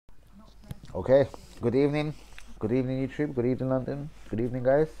Okay, good evening YouTube, good evening London, good evening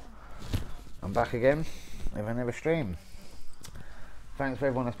guys. I'm back again with another stream. Thanks for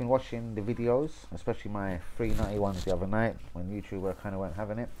everyone that's been watching the videos, especially my 390 ones the other night when YouTube kind of weren't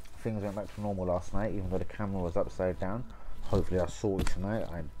having it. Things went back to normal last night even though the camera was upside down. Hopefully I sorted tonight.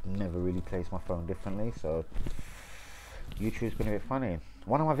 I never really placed my phone differently, so YouTube's been a bit funny.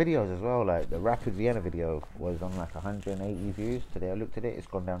 One of my videos as well, like the Rapid Vienna video, was on like 180 views. Today I looked at it, it's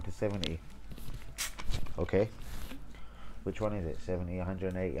gone down to 70. Okay, which one is it? 70,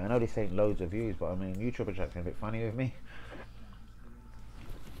 180. I know this ain't loads of views, but I mean YouTube are acting a bit funny with me,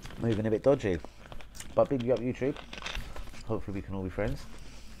 moving a bit dodgy. But big you up YouTube, hopefully we can all be friends.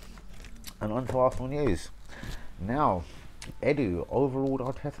 And on to Arsenal news. Now, Edu overruled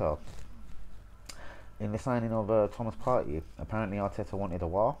Arteta in the signing of Thomas Partey. Apparently Arteta wanted a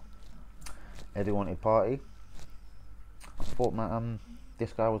while, Edu wanted Partey. I thought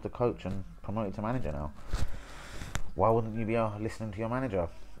this guy was the coach and promoted to manager now. Why wouldn't you be listening to your manager?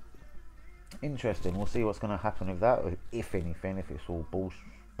 Interesting. We'll see what's going to happen with that, if anything, if it's all balls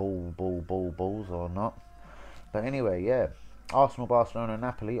or not. But anyway, yeah, Arsenal, Barcelona and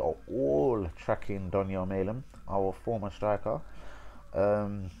Napoli are all tracking Daniel Malem, our former striker.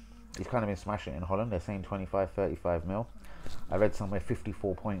 He's kind of been smashing it in Holland. They're saying 25-35 mil. I read somewhere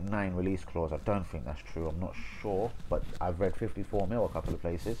 54.9 release clause. I don't think that's true, I'm not sure, but I've read 54 mil a couple of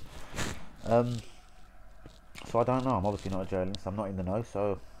places. So I don't know, I'm obviously not a journalist, I'm not in the know,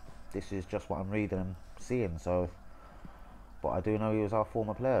 so this is just what I'm reading and seeing. So, but I do know he was our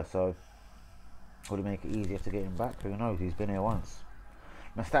former player, so would it make it easier to get him back? Who knows, he's been here once.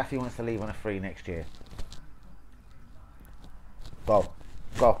 Mustafi wants to leave on a free next year. Go.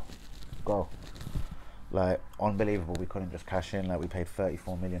 Like, unbelievable we couldn't just cash in. Like, we paid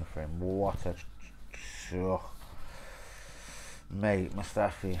 34 million for him. What a mate,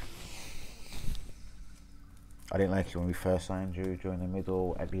 Mustafi. I didn't like you when we first signed you, during the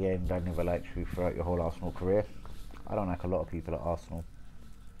middle, at the end. I never liked you throughout your whole Arsenal career. I don't like a lot of people at Arsenal.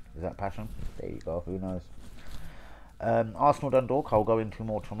 Is that passion? There you go, who knows. Arsenal Dundalk, I'll go into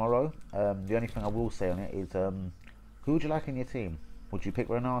more tomorrow. The only thing I will say on it is, who would you like in your team? Would you pick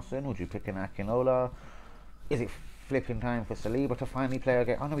Renarsson? Would you pick an Akinola? Is it flipping time for Saliba to finally play a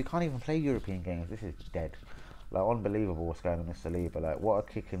game? Oh no, we can't even play European games. This is dead. Like, unbelievable what's going on with Saliba. Like, what a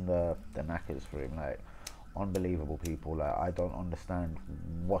kick in the knackers for him. Like, unbelievable, people. Like, I don't understand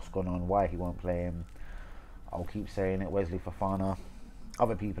what's going on, why he won't play him. I'll keep saying it. Wesley Fofana.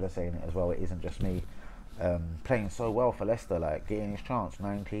 Other people are saying it as well. It isn't just me. Playing so well for Leicester, like getting his chance.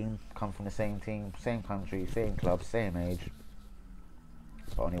 19, come from the same team, same country, same club, same age.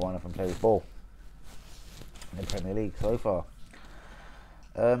 But only one of them plays ball in the Premier League so far.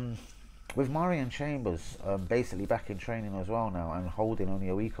 With Murray and Chambers basically back in training as well now, and Holding only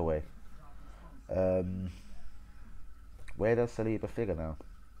a week away. Where does Saliba figure now?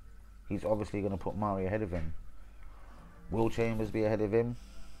 He's obviously going to put Murray ahead of him. Will Chambers be ahead of him?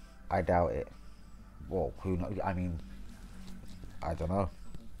 I doubt it. Well, who knows? I mean, I don't know.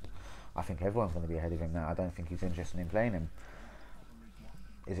 I think everyone's going to be ahead of him now. I don't think he's interested in playing him.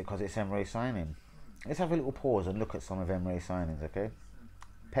 Is it because it's Emery signing? Let's have a little pause and look at some of Emery's signings, okay?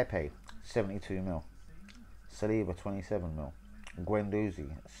 Pepe, 72 mil. Saliba, 27 mil. Guendozi,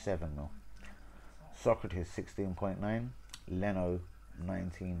 7 mil. Socrates, 16.9. Leno,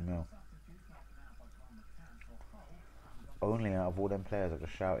 19 mil. Only out of all them players I've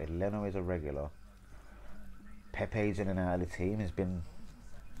just shouted, Leno is a regular. Pepe's in and out of the team. Has been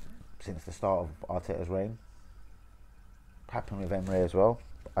since the start of Arteta's reign. Happened with Emery as well.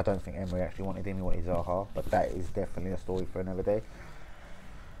 I don't think Emery actually wanted him, he wanted Zaha, but that is definitely a story for another day.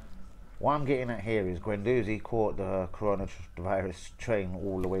 What I'm getting at here is Guendozi caught the coronavirus train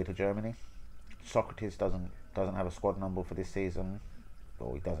all the way to Germany. Socrates doesn't have a squad number for this season.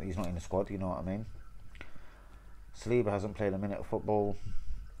 Well, he doesn't. He's not in the squad. You know what I mean. Saliba hasn't played a minute of football.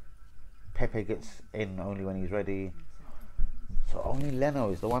 Pepe gets in only when he's ready. So only Leno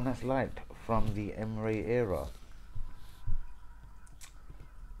is the one that's liked from the Emery era.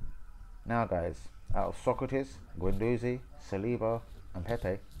 Now guys, out of Socrates, Guendozi, Saliba and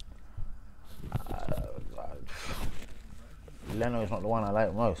Pepe, Leno is not the one I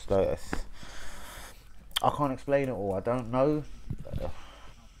like most. Like, I can't explain it all, I don't know.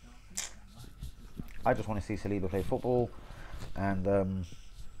 I just want to see Saliba play football. And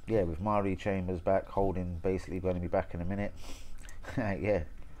yeah, with Murray, Chambers back, Holding basically going to be back in a minute. Yeah,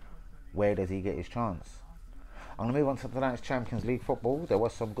 where does he get his chance? I'm going to move on to tonight's Champions League football. There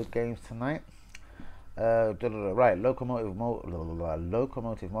was some good games tonight. Right, Lokomotiv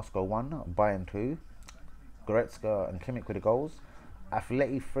Moscow 1, Bayern 2. Goretzka and Kimmich with the goals.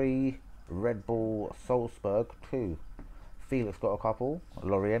 Atleti 3, Red Bull Salzburg 2. Felix got a couple.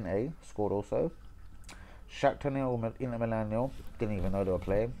 Loriente scored also. Shakhtar 0, Inter Milan 0. Didn't even know they were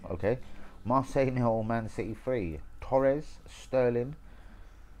playing. Okay. Marseille 0, Man City 3. Torres, Sterling,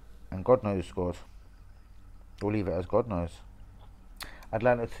 and God knows scored. We'll leave it as God knows.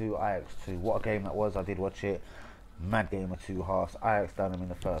 Atlanta 2, Ajax 2. What a game that was. I did watch it. Mad game of two halves. Ajax down them in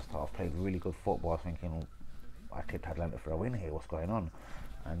the first half. Played really good football. I was thinking, I tipped Atlanta for a win here. What's going on?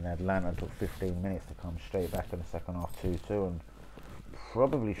 And Atlanta took 15 minutes to come straight back in the second half 2-2, and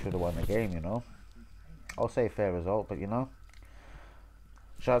probably should have won the game, you know. I'll say fair result, but you know.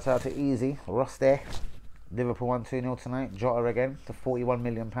 Shouts out to Easy, Ross there. Liverpool won 2-0 tonight. Jota again, the £41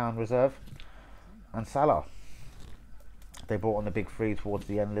 million reserve. And Salah. They brought on the big three towards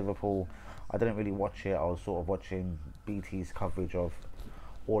the end. Liverpool, I didn't really watch it. I was sort of watching BT's coverage of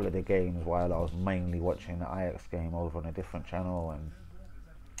all of the games while I was mainly watching the Ajax game over on a different channel.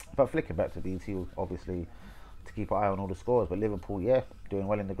 But flicking back to BT, obviously, to keep an eye on all the scores. But Liverpool, yeah, doing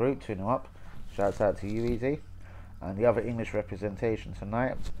well in the group, 2-0 up. Shouts out to you, Easy. And the other English representation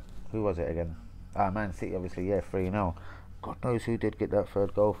tonight, who was it again? Man City, obviously, yeah, 3-0. God knows who did get that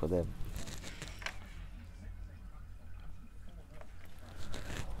third goal for them.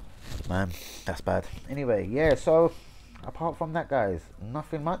 Man, that's bad. Anyway, yeah, so apart from that, guys,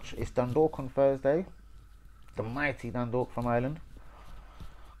 nothing much. It's Dundalk on Thursday. The mighty Dundalk from Ireland.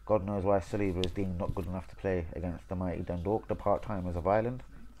 God knows why Saliba is deemed not good enough to play against the mighty Dundalk, the part-timers of Ireland.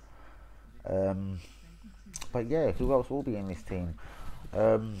 But yeah, who else will be in this team?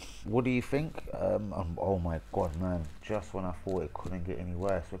 What do you think? Oh my God, man. Just when I thought it couldn't get any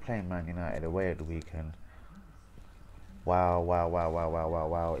worse. We're playing Man United away at the weekend. Wow.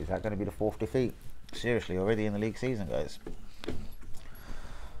 Is that going to be the 4th defeat? Seriously, already in the league season, guys.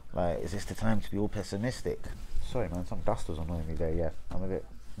 Like, is this the time to be all pessimistic? Sorry, man, some dust was annoying me there, yeah. I'm a bit...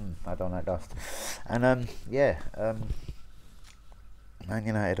 I don't like dust. And, Man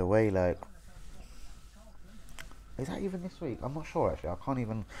United away, like... Is that even this week? I'm not sure, actually. I can't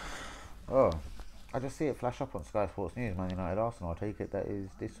even... Oh, I just see it flash up on Sky Sports News, Man United Arsenal. I take it that is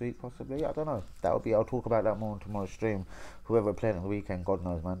this week, possibly. I don't know. That'll be... I'll talk about that more on tomorrow's stream. Whoever playing on the weekend, God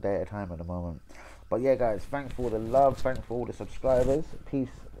knows, man. Day at a time at the moment. But yeah, guys, thanks for all the love. Thanks for all the subscribers. Peace.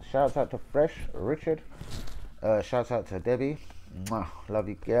 Shouts out to Fresh, Richard. Shouts out to Debbie. Mwah. Love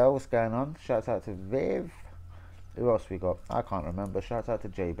you, girl. What's going on? Shouts out to Viv. Who else we got? I can't remember. Shouts out to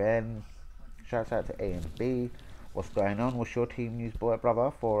J Ben. Shouts out to A and B. What's going on? What's your team news,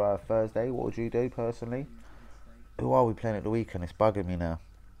 brother, for Thursday? What would you do personally? Who are we playing at the weekend? It's bugging me now.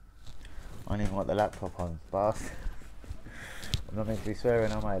 I ain't even got the laptop on, boss. I'm not meant to be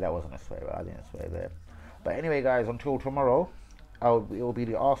swearing, am I? That wasn't a swear, I didn't swear there. But anyway, guys, until tomorrow, it will be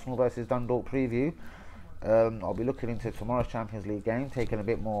the Arsenal versus Dundalk preview. I'll be looking into tomorrow's Champions League game, taking a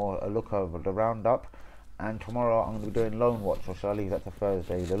bit more a look over the roundup. And tomorrow I'm going to be doing Loan Watch, or shall I leave that to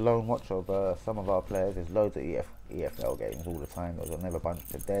Thursday? The Loan Watch of some of our players. There's loads of EFL games all the time. There's a Never Bunch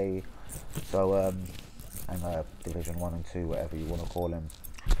today. So, and Division 1 and 2, whatever you want to call them.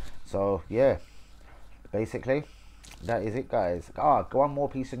 So, yeah, basically, that is it, guys. One more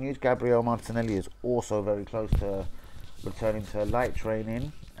piece of news. Gabriel Martinelli is also very close to returning to light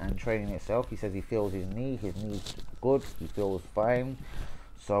training and training itself. He says he feels his knee's good. He feels fine.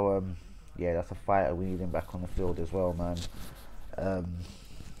 So, yeah, that's a fighter. We need him back on the field as well, man.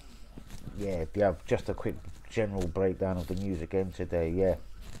 Yeah, just a quick general breakdown of the news again today. Yeah,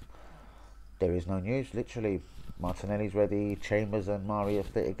 there is no news, literally. Martinelli's ready, Chambers and Mari are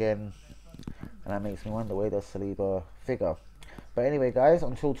fit again, and that makes me wonder where does Saliba figure. But anyway, guys,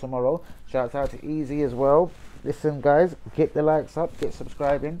 until tomorrow, shouts out to Easy as well. Listen, guys, get the likes up, get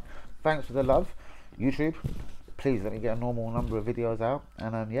subscribing. Thanks for the love. YouTube, please let me get a normal number of videos out,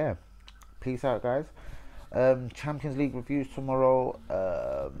 and yeah. Peace out, guys. Champions League reviews tomorrow.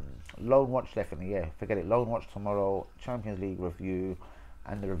 Loan Watch, definitely, yeah. Forget it. Loan Watch tomorrow. Champions League review.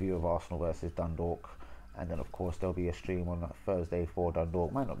 And the review of Arsenal versus Dundalk. And then, of course, there'll be a stream on Thursday for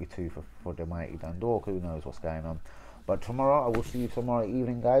Dundalk. Might not be two for the mighty Dundalk. Who knows what's going on. But tomorrow, I will see you tomorrow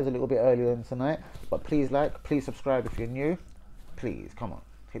evening, guys. A little bit earlier than tonight. But please like, please subscribe if you're new. Please, come on.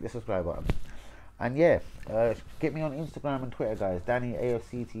 Hit the subscribe button. And yeah, get me on Instagram and Twitter, guys. Danny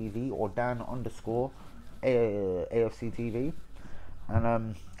AFC TV or Dan_AFC TV.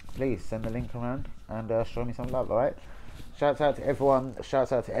 And please send the link around and show me some love, alright? Shouts out to everyone.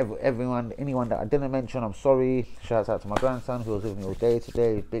 Shouts out to everyone. Anyone that I didn't mention, I'm sorry. Shouts out to my grandson who was with me all day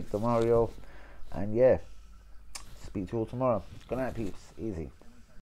today. Big Mario. And yeah, speak to you all tomorrow. Good night, peeps. Easy.